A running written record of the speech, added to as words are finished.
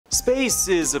Space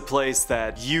is a place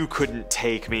that you couldn't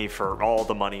take me for all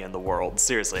the money in the world.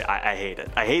 Seriously, I hate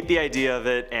it. I hate the idea of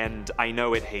it, and I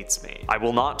know it hates me. I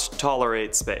will not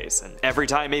tolerate space, and every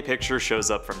time a picture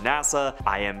shows up from NASA,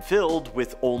 I am filled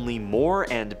with only more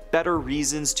and better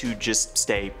reasons to just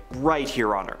stay right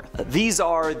here on Earth. These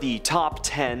are the top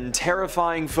 10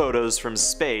 terrifying photos from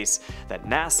space that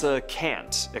NASA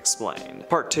can't explain.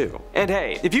 Part 2. And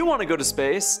hey, if you want to go to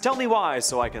space, tell me why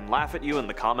so I can laugh at you in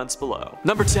the comments below.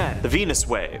 Number 10. The Venus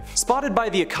Wave. Spotted by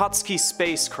the Akatsuki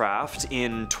spacecraft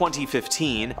in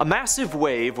 2015, a massive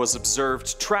wave was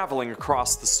observed traveling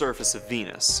across the surface of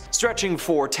Venus. Stretching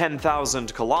for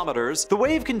 10,000 kilometers, the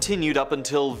wave continued up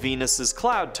until Venus's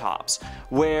cloud tops,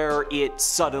 where it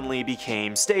suddenly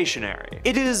became stationary.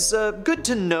 It is good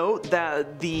to note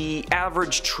that the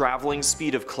average traveling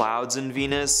speed of clouds in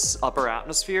Venus' upper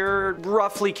atmosphere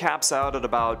roughly caps out at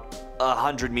about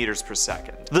 100 meters per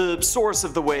second. The source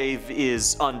of the wave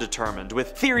is undetermined,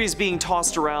 with theories being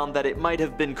tossed around that it might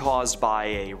have been caused by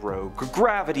a rogue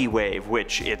gravity wave,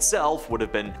 which itself would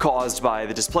have been caused by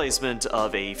the displacement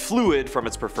of a fluid from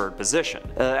its preferred position.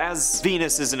 As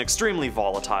Venus is an extremely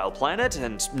volatile planet,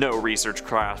 and no research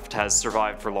craft has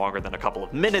survived for longer than a couple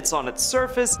of minutes on its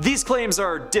surface, these claims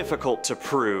are difficult to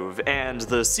prove, and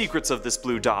the secrets of this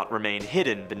blue dot remain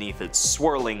hidden beneath its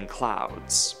swirling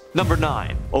clouds. Number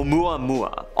 9.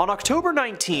 Oumuamua. On October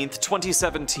 19th,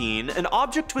 2017, an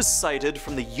object was sighted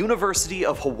from the University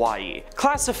of Hawaii.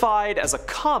 Classified as a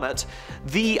comet,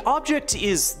 the object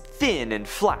is thin and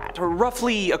flat, or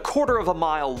roughly a quarter of a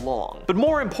mile long. But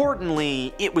more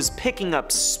importantly, it was picking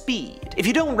up speed. If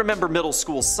you don't remember middle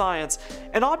school science,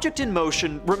 an object in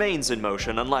motion remains in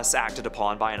motion unless acted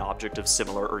upon by an object of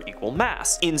similar or equal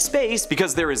mass. In space,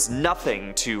 because there is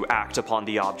nothing to act upon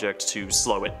the object to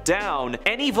slow it down,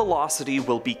 any velocity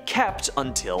will be kept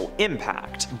until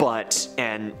impact. But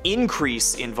an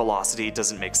increase in velocity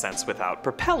doesn't make sense without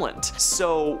propellant.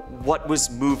 So what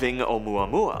was moving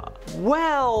Oumuamua?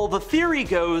 Well, the theory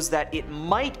goes that it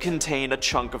might contain a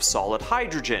chunk of solid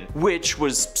hydrogen, which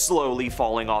was slowly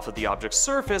falling off of the object's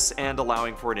surface and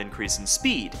allowing for an increase in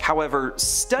speed. However,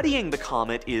 studying the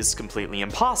comet is completely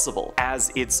impossible,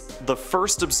 as it's the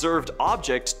first observed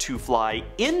object to fly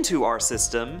into our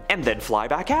system and then fly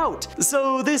back out.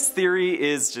 So this theory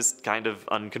is just kind of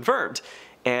unconfirmed,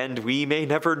 and we may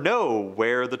never know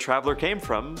where the traveler came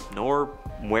from, nor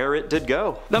where it did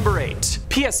go. Number 8.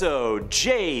 PSO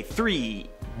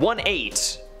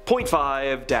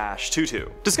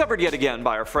J318.5-22. Discovered yet again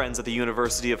by our friends at the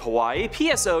University of Hawaii,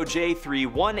 PSO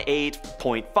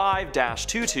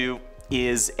J318.5-22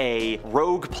 is a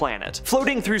rogue planet,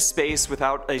 floating through space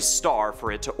without a star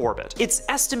for it to orbit. It's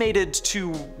estimated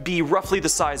to be roughly the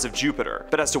size of Jupiter,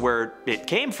 but as to where it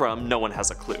came from, no one has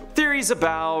a clue. Theories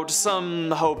about, some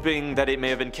hoping that it may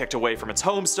have been kicked away from its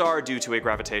home star due to a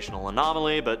gravitational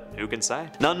anomaly, but who can say?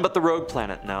 None but the rogue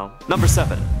planet know. Number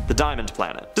 7. The Diamond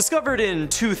Planet. Discovered in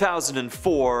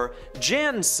 2004,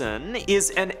 Janssen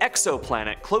is an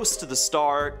exoplanet close to the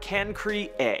star Cancri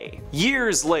A.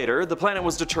 Years later, the planet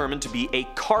was determined to be a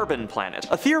carbon planet,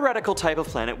 a theoretical type of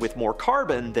planet with more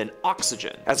carbon than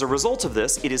oxygen. As a result of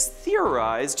this, it is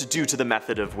theorized, due to the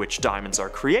method of which diamonds are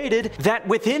created, that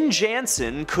within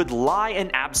Janssen could lie an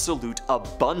absolute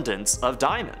abundance of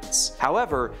diamonds.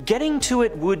 However, getting to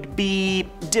it would be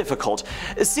difficult.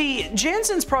 See,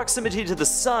 Janssen's proximity to the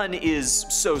sun is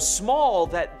so small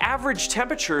that average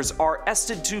temperatures are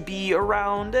estimated to be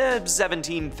around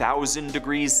 17,000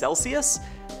 degrees Celsius.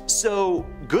 So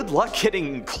good luck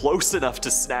getting close enough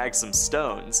to snag some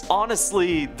stones.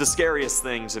 Honestly, the scariest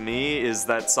thing to me is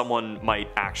that someone might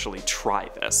actually try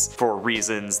this, for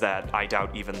reasons that I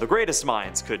doubt even the greatest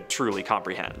minds could truly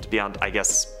comprehend, beyond, I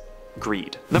guess,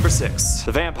 greed. Number 6.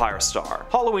 The Vampire Star.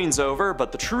 Halloween's over,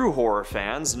 but the true horror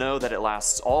fans know that it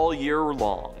lasts all year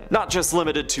long. Not just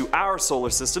limited to our solar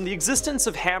system, the existence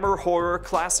of Hammer horror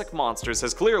classic monsters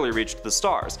has clearly reached the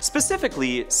stars,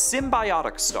 specifically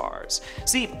symbiotic stars.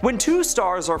 See, when two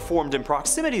stars are formed in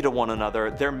proximity to one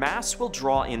another, their mass will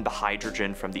draw in the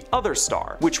hydrogen from the other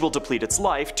star, which will deplete its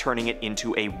life, turning it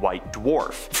into a white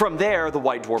dwarf. From there, the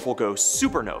white dwarf will go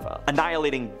supernova,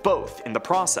 annihilating both in the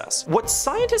process. What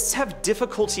scientists have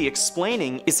difficulty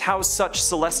explaining is how such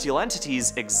celestial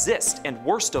entities exist, and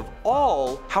worst of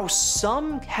all, how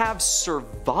some have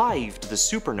survived the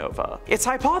supernova. It's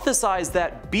hypothesized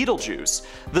that Betelgeuse,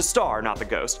 the star, not the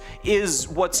ghost, is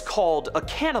what's called a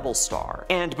cannibal star,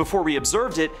 and before we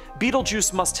observed it,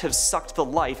 Betelgeuse must have sucked the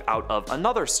life out of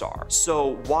another star.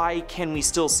 So why can we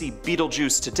still see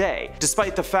Betelgeuse today,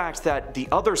 despite the fact that the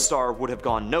other star would have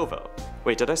gone nova?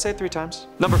 Wait, did I say it 3 times?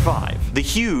 Number 5, the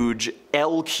huge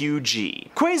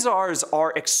LQG. Quasars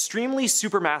are extremely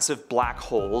supermassive black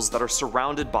holes that are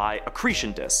surrounded by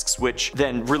accretion disks, which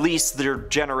then release their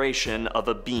generation of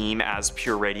a beam as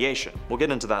pure radiation. We'll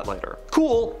get into that later.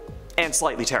 Cool. And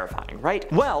slightly terrifying, right?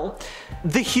 Well,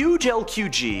 the huge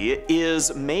LQG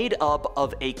is made up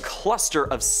of a cluster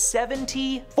of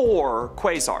 74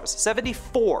 quasars.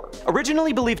 74.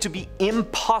 Originally believed to be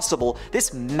impossible,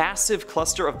 this massive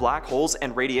cluster of black holes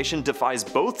and radiation defies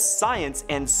both science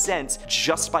and sense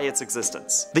just by its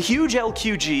existence. The huge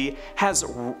LQG has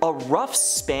a rough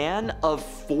span of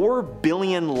 4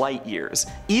 billion light years,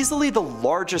 easily the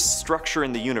largest structure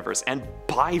in the universe and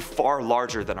by far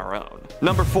larger than our own.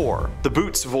 Number 4. The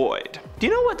Boots Void. Do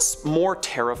you know what's more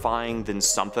terrifying than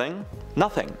something?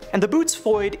 Nothing. And the Boots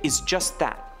Void is just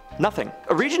that. Nothing.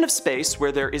 A region of space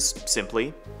where there is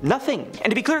simply nothing.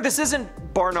 And to be clear, this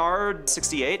isn't Barnard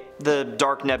 68, the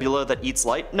dark nebula that eats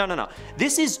light. No.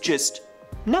 This is just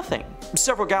nothing.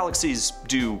 Several galaxies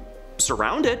do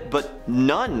surround it, but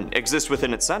none exist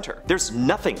within its center. There's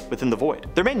nothing within the void.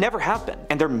 There may never have been,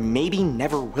 and there maybe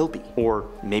never will be. Or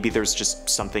maybe there's just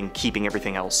something keeping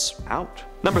everything else out.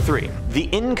 Number 3, the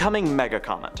Incoming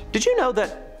Megacomet. Did you know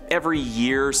that every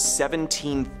year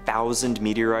 17,000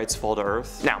 meteorites fall to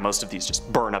Earth? Now, most of these just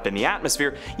burn up in the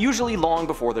atmosphere, usually long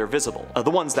before they're visible.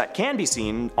 The ones that can be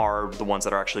seen are the ones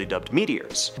that are actually dubbed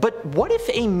meteors. But what if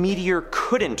a meteor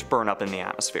couldn't burn up in the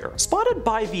atmosphere? Spotted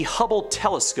by the Hubble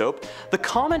telescope, the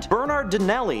comet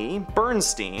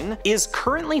Bernard-Danieli-Bernstein is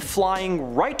currently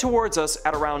flying right towards us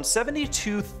at around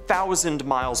 72,000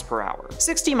 miles per hour.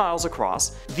 60 miles across,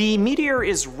 the meteor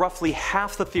is roughly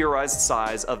half the theorized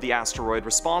size of the asteroid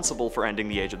responsible for ending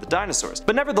the age of the dinosaurs.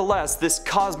 But nevertheless, this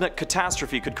cosmic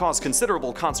catastrophe could cause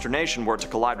considerable consternation were it to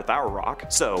collide with our rock.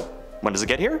 So, when does it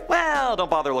get here? Well, don't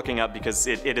bother looking up because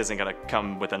it isn't gonna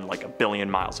come within like 1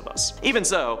 billion miles of us. Even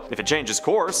so, if it changes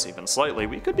course, even slightly,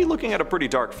 we could be looking at a pretty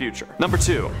dark future. Number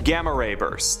 2, gamma ray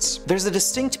bursts. There's a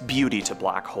distinct beauty to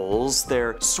black holes,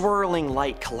 their swirling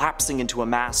light collapsing into a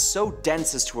mass so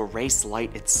dense as to erase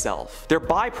light itself. Their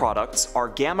byproducts are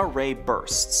gamma ray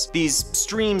bursts, these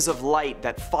streams of light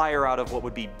that fire out of what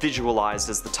would be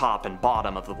visualized as the top and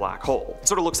bottom of the black hole. It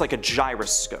sort of looks like a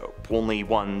gyroscope, only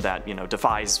one that,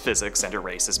 defies physics and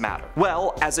erases matter.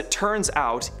 Well, as it turns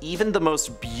out, even the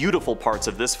most beautiful parts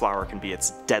of this flower can be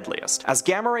its deadliest, as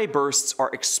gamma ray bursts are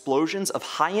explosions of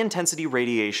high-intensity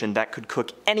radiation that could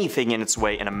cook anything in its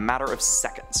way in a matter of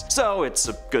seconds. So it's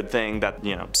a good thing that,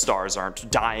 stars aren't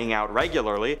dying out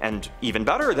regularly, and even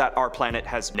better that our planet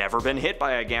has never been hit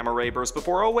by a gamma ray burst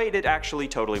before. Oh wait, it actually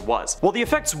totally was. Well, the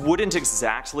effects wouldn't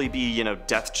exactly be,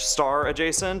 Death Star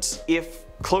adjacent. If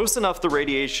close enough, the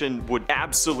radiation would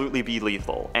absolutely be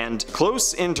lethal, and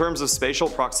close in terms of spatial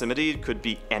proximity could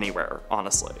be anywhere,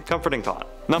 honestly. Comforting thought.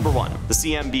 Number 1, the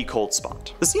CMB cold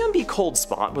spot. The CMB cold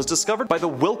spot was discovered by the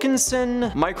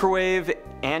Wilkinson Microwave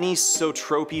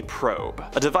Anisotropy Probe,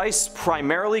 a device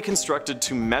primarily constructed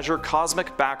to measure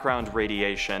cosmic background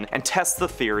radiation and test the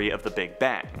theory of the Big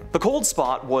Bang. The cold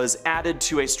spot was added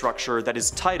to a structure that is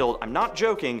titled, I'm not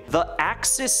joking, the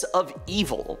Axis of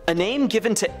Evil, a name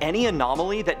given to any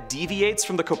anomaly that deviates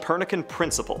from the Copernican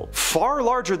principle. Far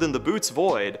larger than the Boots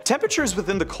Void, temperatures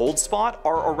within the cold spot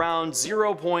are around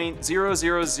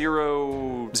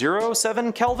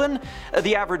 0.00007 Kelvin.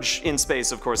 The average in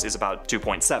space, of course, is about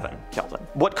 2.7 Kelvin.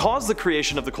 What caused the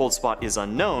creation of the cold spot is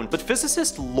unknown, but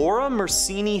physicist Laura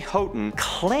Mersini-Houghton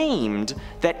claimed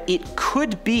that it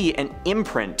could be an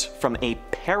imprint from a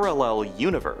parallel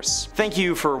universe. Thank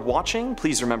you for watching.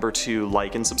 Please remember to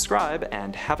like and subscribe,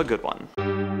 and have a good one.